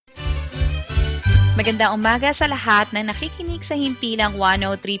Magandang umaga sa lahat na nakikinig sa Himpilang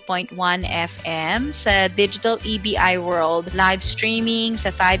 103.1 FM sa Digital EBI World, live streaming sa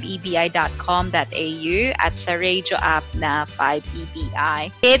 5ebi.com.au at sa radio app na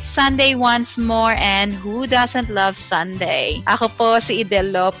 5EBI. It's Sunday once more, and who doesn't love Sunday? Ako po si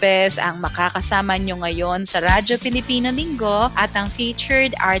Idel Lopez, ang makakasama nyo ngayon sa Radyo Pilipino Linggo, at ang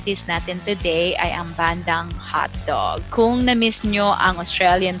featured artist natin today ay ang bandang Hotdog. Kung na-miss nyo ang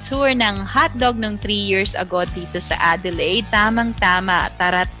Australian tour ng Hotdog nung 3 years ago dito sa Adelaide, tamang-tama,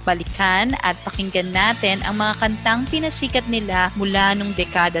 tara't balikan at pakinggan natin ang mga kantang pinasikat nila mula nung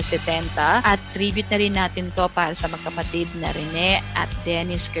dekada 70, at tribute na rin natin to para sa magkapatid na Rene at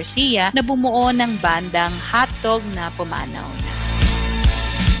Dennis Garcia na bumuo ng bandang Hotdog na pumanaw na.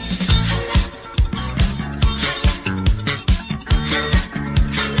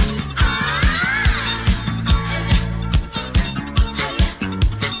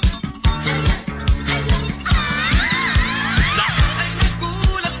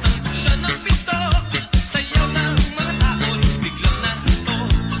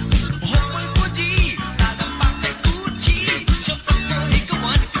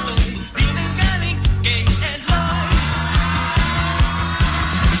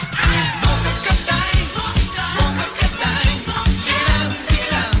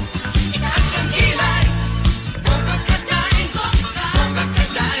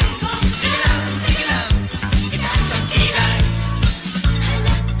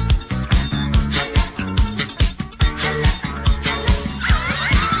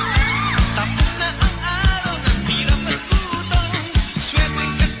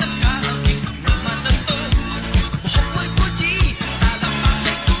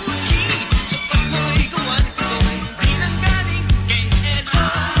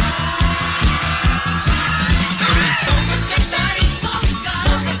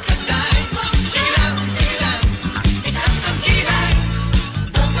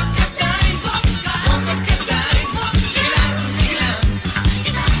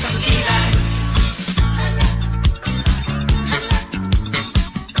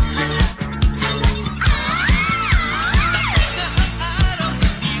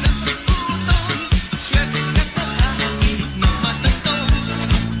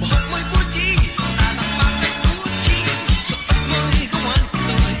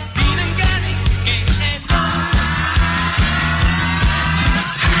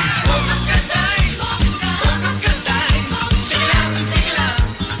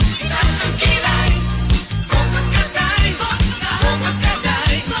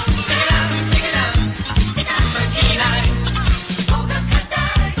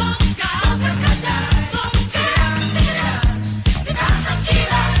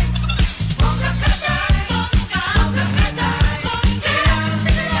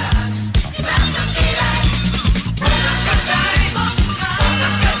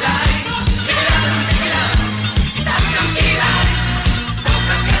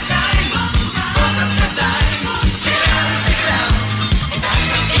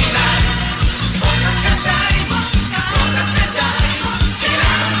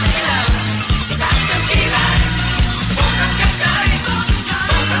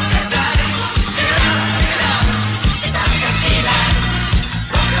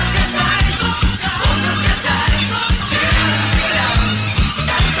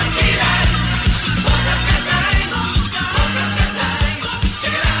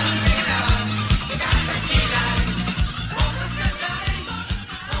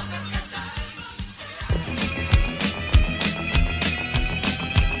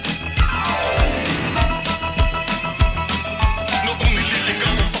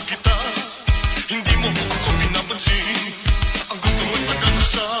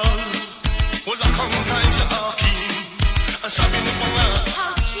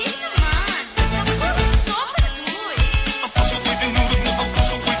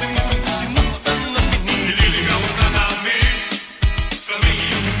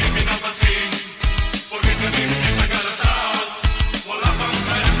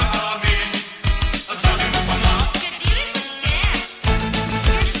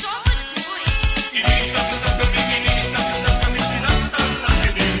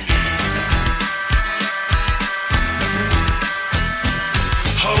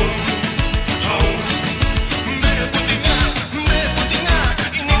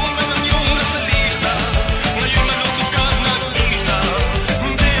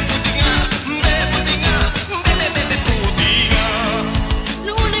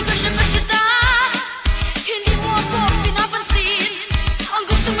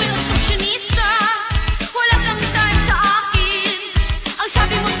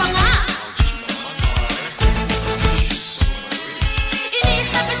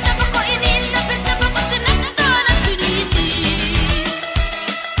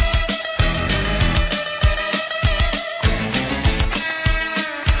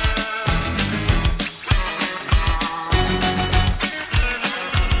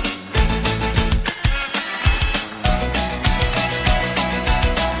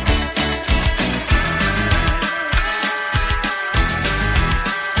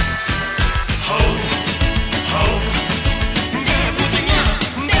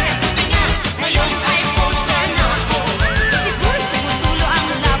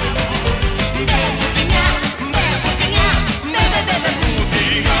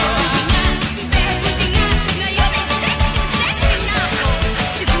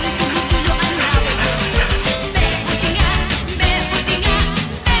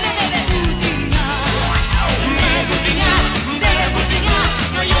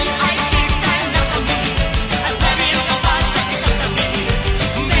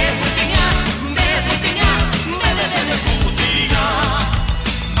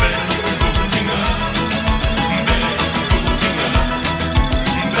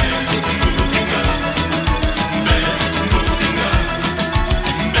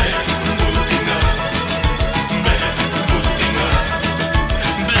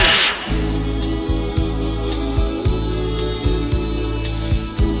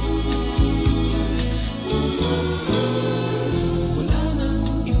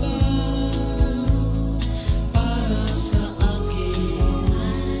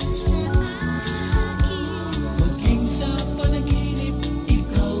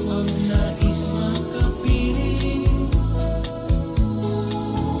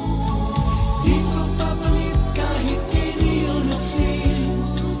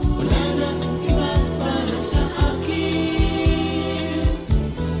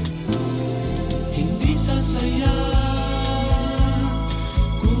 masasaya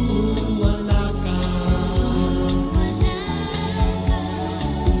kung wala ka.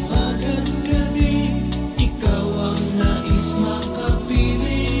 Umaga't gabi, ikaw ang nais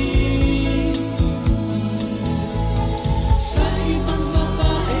makapiling. Sa ibang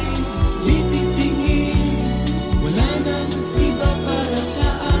babae di titingin, wala nang iba para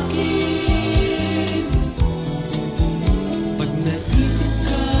sa akin. Pag naisip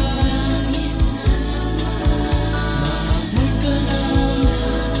ka, maamoy ka na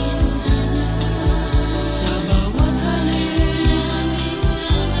sa bawat halik.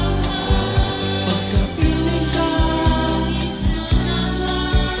 Pagkapiling ka,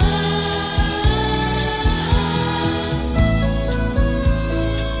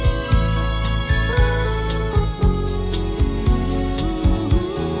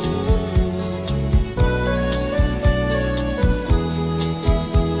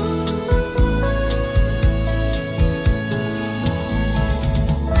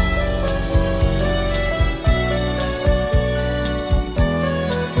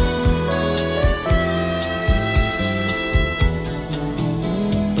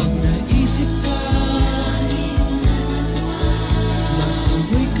 pag naisip ka,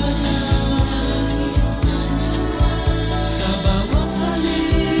 maamoy ka na sa bawat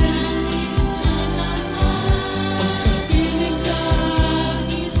halik. Pagkapiling ka,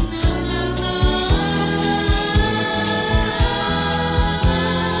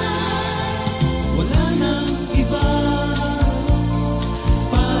 wala nang iba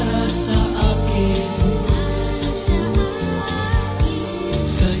para sa akin.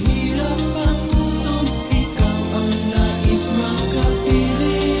 Sa hirap at gutom, ikaw ang nais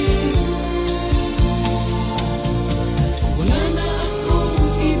makapiling. Wala na akong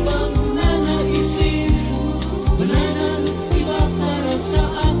ibang nanaisin, wala nang iba para sa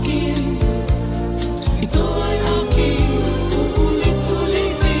akin. Ito ay aking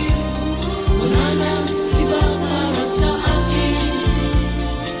uulit-ulitin, wala nang iba para sa akin.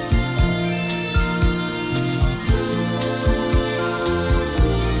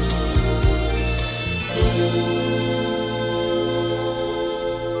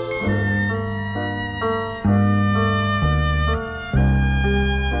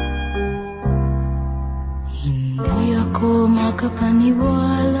 Hindi ako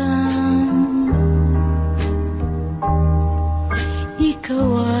makapaniwala, ikaw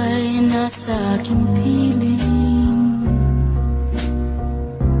ay nasa aking piling.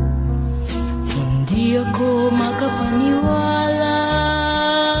 Hindi ako makapaniwala,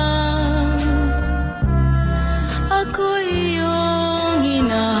 ako iyong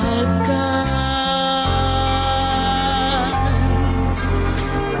hinahagkan.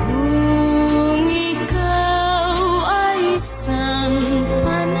 Kung ikaw ay isang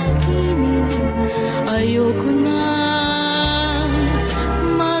panaginip, ayoko nang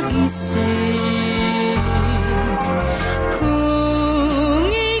magising. Kung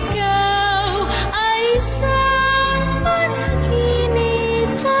ikaw ay isang panaginip,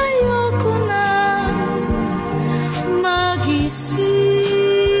 ayoko nang magising.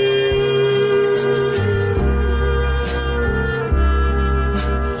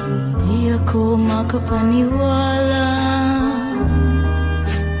 Hindi ako makapaniwala,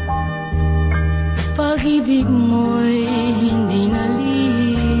 pag-ibig mo'y hindi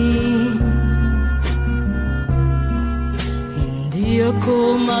nalihim. Hindi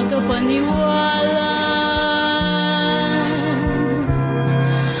ako makapaniwala,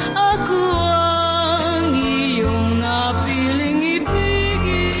 ako ang iyong napiling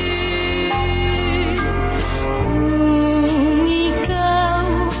ibigin. Kung ikaw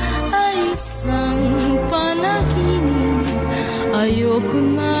ay isang panaginip, ayoko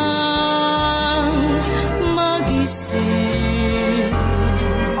nang magising.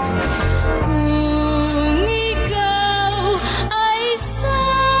 Kung ikaw ay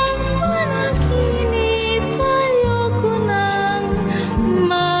isang panaginip, ayoko nang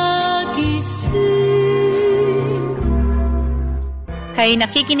magising. Kayo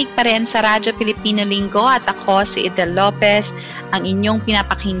nakikinig pa rin sa Radyo Pilipino Linggo at ako si Idel Lopez. Ang inyong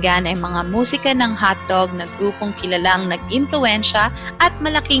pinapakinggan ay mga musika ng hotdog na grupong kilalang nag-impluensya at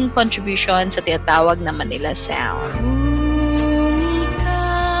malaking contribution sa tinatawag na Manila Sound. Kung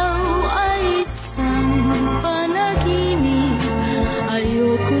ikaw ay isang panaginip,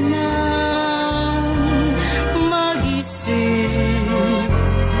 ayoko nang magising.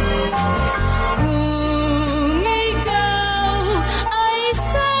 Kung ikaw ay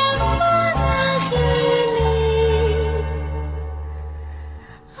isang panaginip,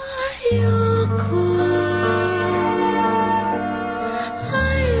 ayoko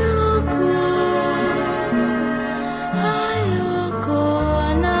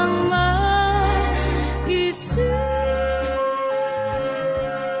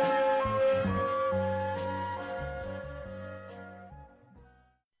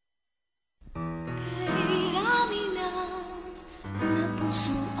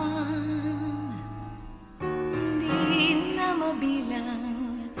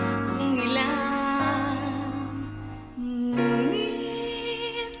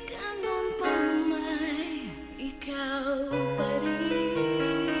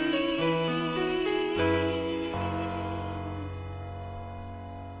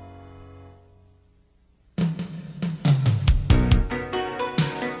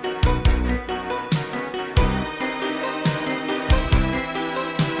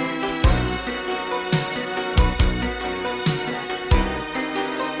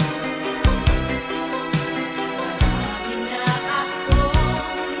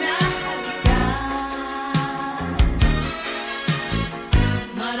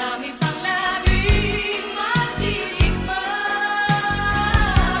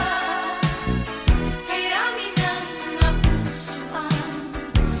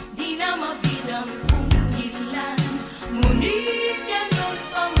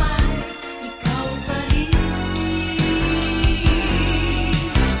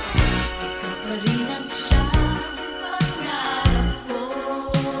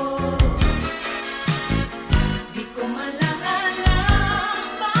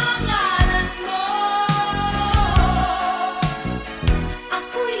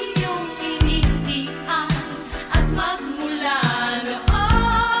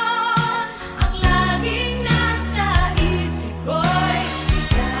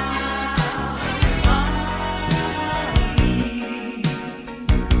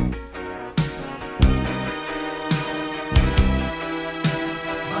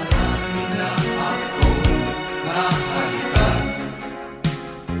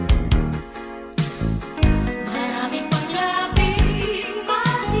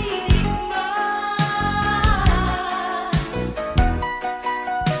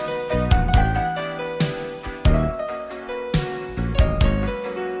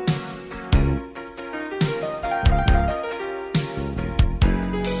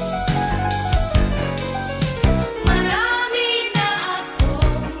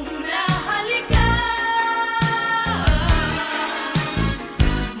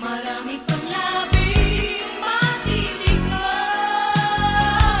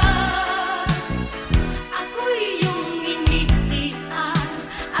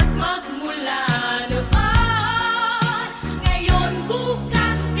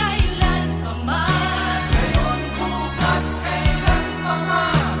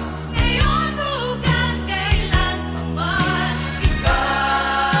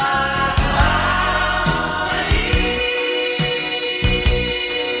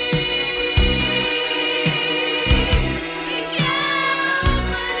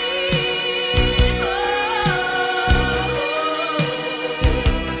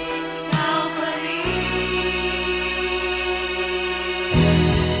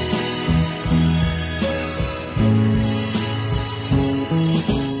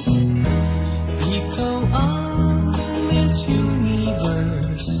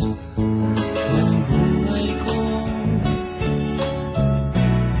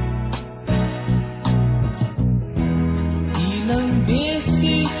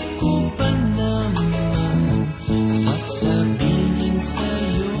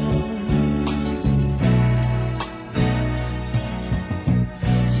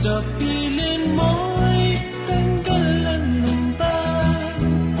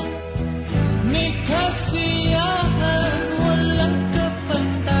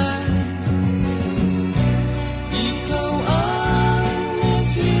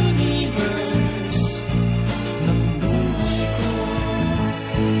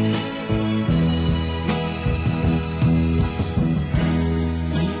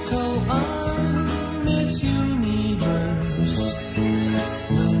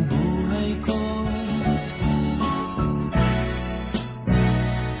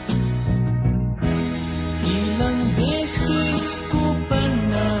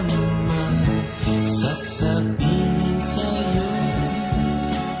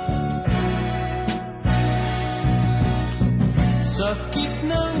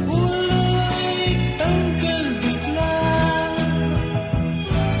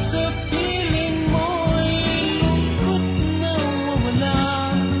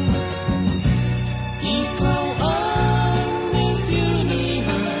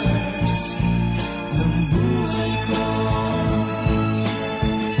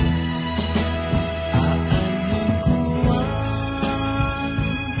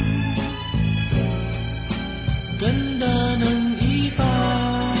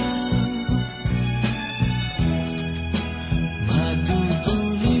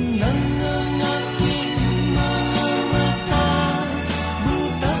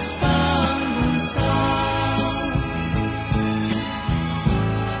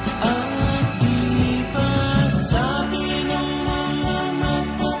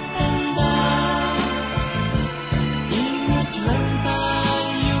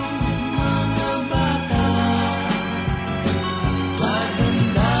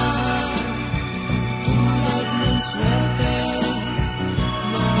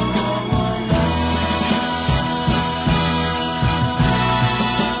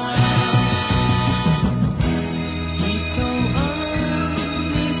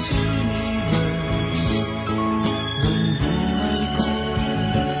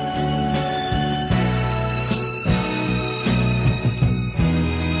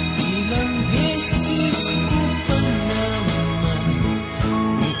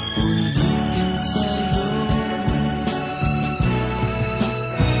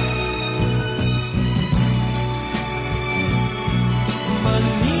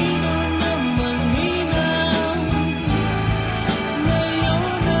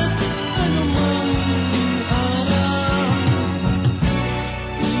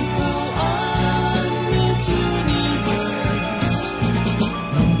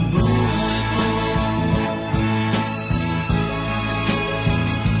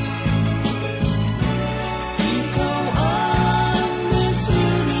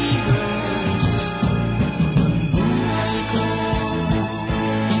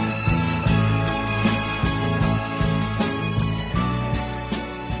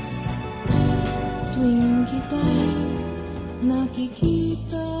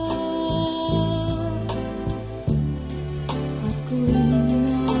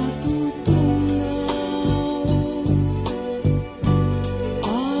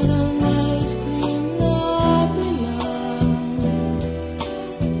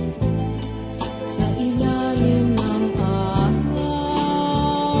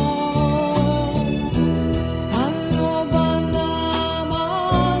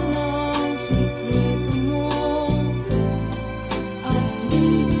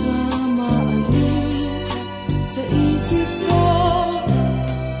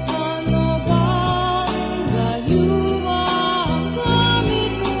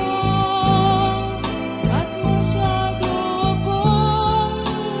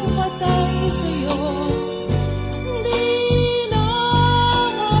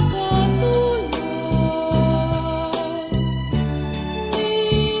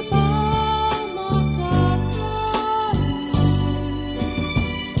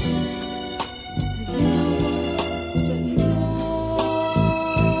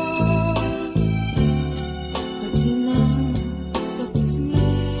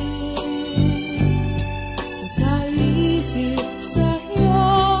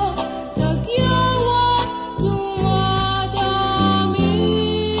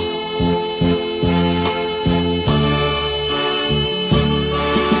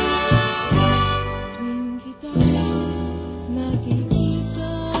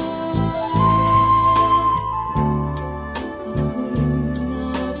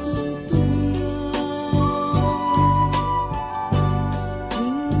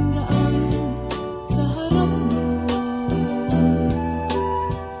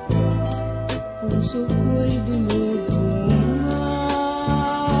puso ko'y dumudungaw.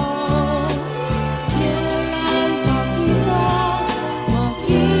 Kailan pa kita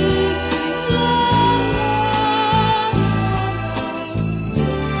makikilala? Sana'y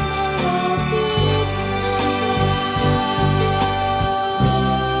malapit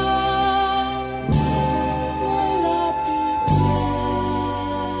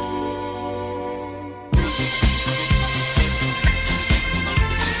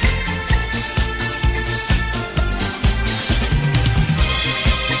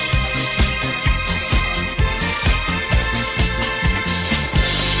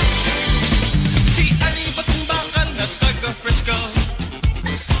Si Ani Batong Bakal na taga Fresco,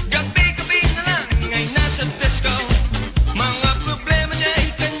 gabi-gabi na lang ay nasa disco. Mga problema niya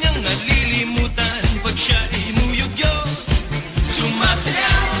ay kanyang nalilimutan pag siya ay imuyugyo,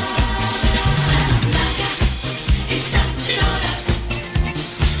 sumasayaw.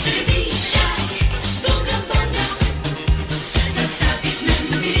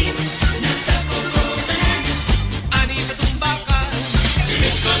 Ani Batong Bakal, si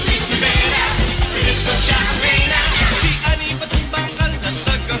Disco Liz Rivera, si Disco siya ang reyna. Si Ani Batong Bakal na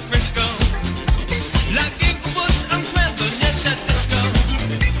taga Fresco, laging ubos ang sweldo niya sa disco.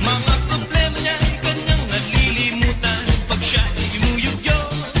 Mga problema niya ay kanyang nalilimutan pag siya ay imuyugyo,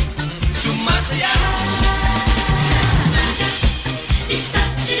 sumasayaw.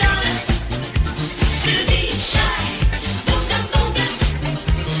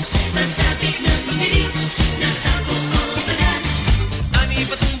 Ani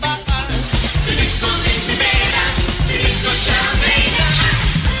Batong Bakal, si Disco Liz Rivera, si Disco siya ang reyna.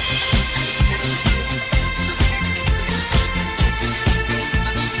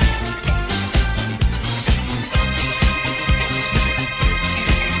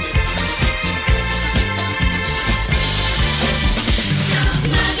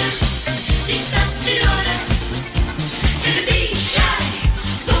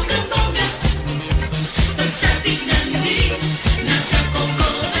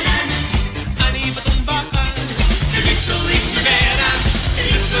 Ani Batong Bakal, si Disco Liz Rivera, si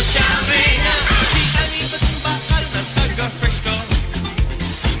Disco siya ang reyna. Si Ani Batong Bakal na taga Fresco,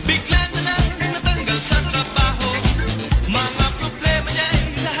 bigla na lang natanggal sa trabaho. Mga problema niya ay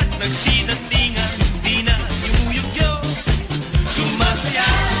lahat nagsinandingan, di na imuyugyo,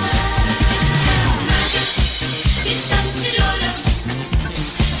 sumasayaw.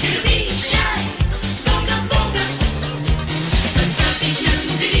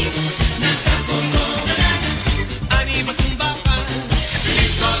 Ani Batong Bakal, si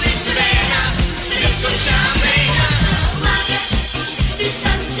Disco Liz Rivera, si Disco siya ang reyna.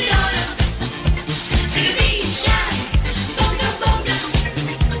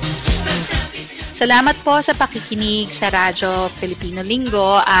 Salamat po sa pakikinig sa Radyo Pilipino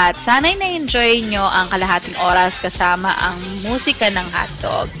Linggo at sana'y na-enjoy nyo ang kalahating oras kasama ang musika ng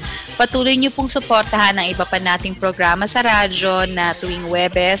hotdog. Patuloy nyo pong suportahan ang iba pa nating programa sa radyo na tuwing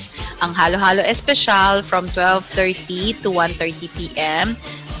Huwebes, ang Halo-Halo Espesyal from 12:30 to 1:30 p.m.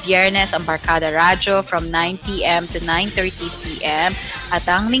 Biyernes, ang Barkada Radyo from 9 p.m. to 9:30 p.m. At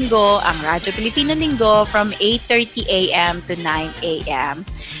ang Linggo, ang Radyo Pilipino Linggo from 8:30 a.m. to 9 a.m.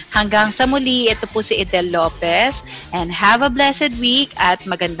 Hanggang sa muli, ito po si Idel Lopez and have a blessed week at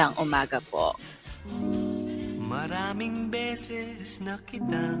magandang umaga po. Maraming beses na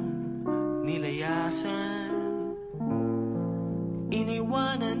kitang nilayasan,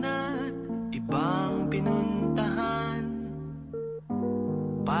 iniwanan at ibang pinuntahan.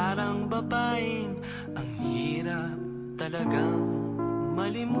 Parang babaeng ang hirap talagang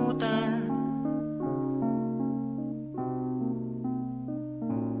malimutan.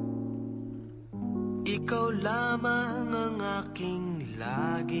 Ikaw lamang ang aking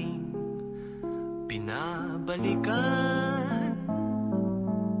laging pinabalikan.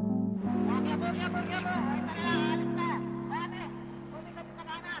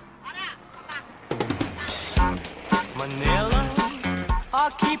 Manila, I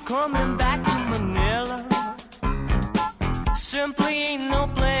keep coming back to Manila. Simply ain't no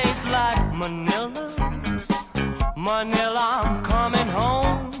place like Manila. Manila, I'm coming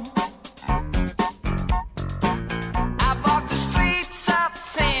home. I walked the streets of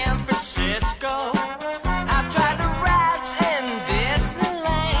San Francisco. I've tried the rides in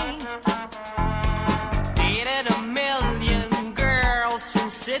Disneyland. Dated a million girls in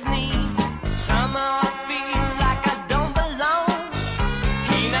Sydney. Somehow I feel like I don't belong.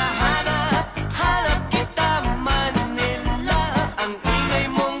 Hinahanap kita Manila. Ang ingay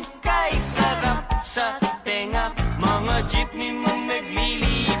mong kay sarap sa tenga. Mga jeepney mong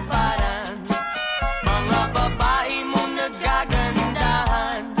nagliliya.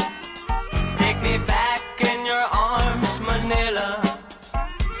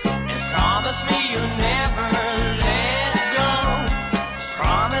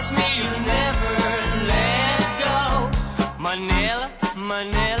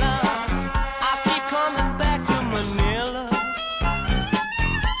 Manila. I keep coming back to Manila.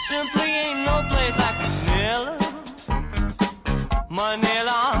 Simply ain't no place like Manila.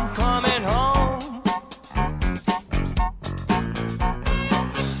 Manila, I'm coming home.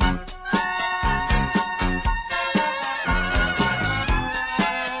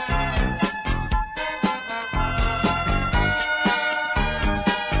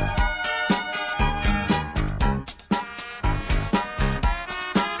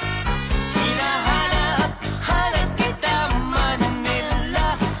 Hinahanap kita Manila.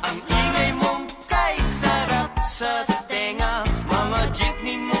 Ang ingay mong kay sarap sa tenga. Mga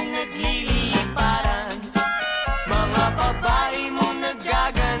jeepney mong nagliliparan, mga babae mong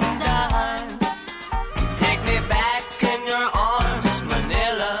nagagandahan. Take me back in your arms,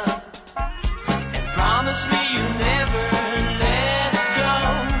 Manila, and promise me you'll never let go.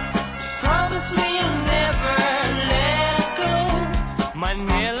 Promise me you'll never let go.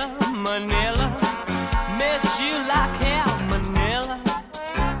 Manila, Manila, miss you like hell, Manila.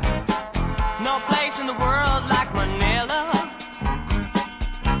 No place in the world like Manila.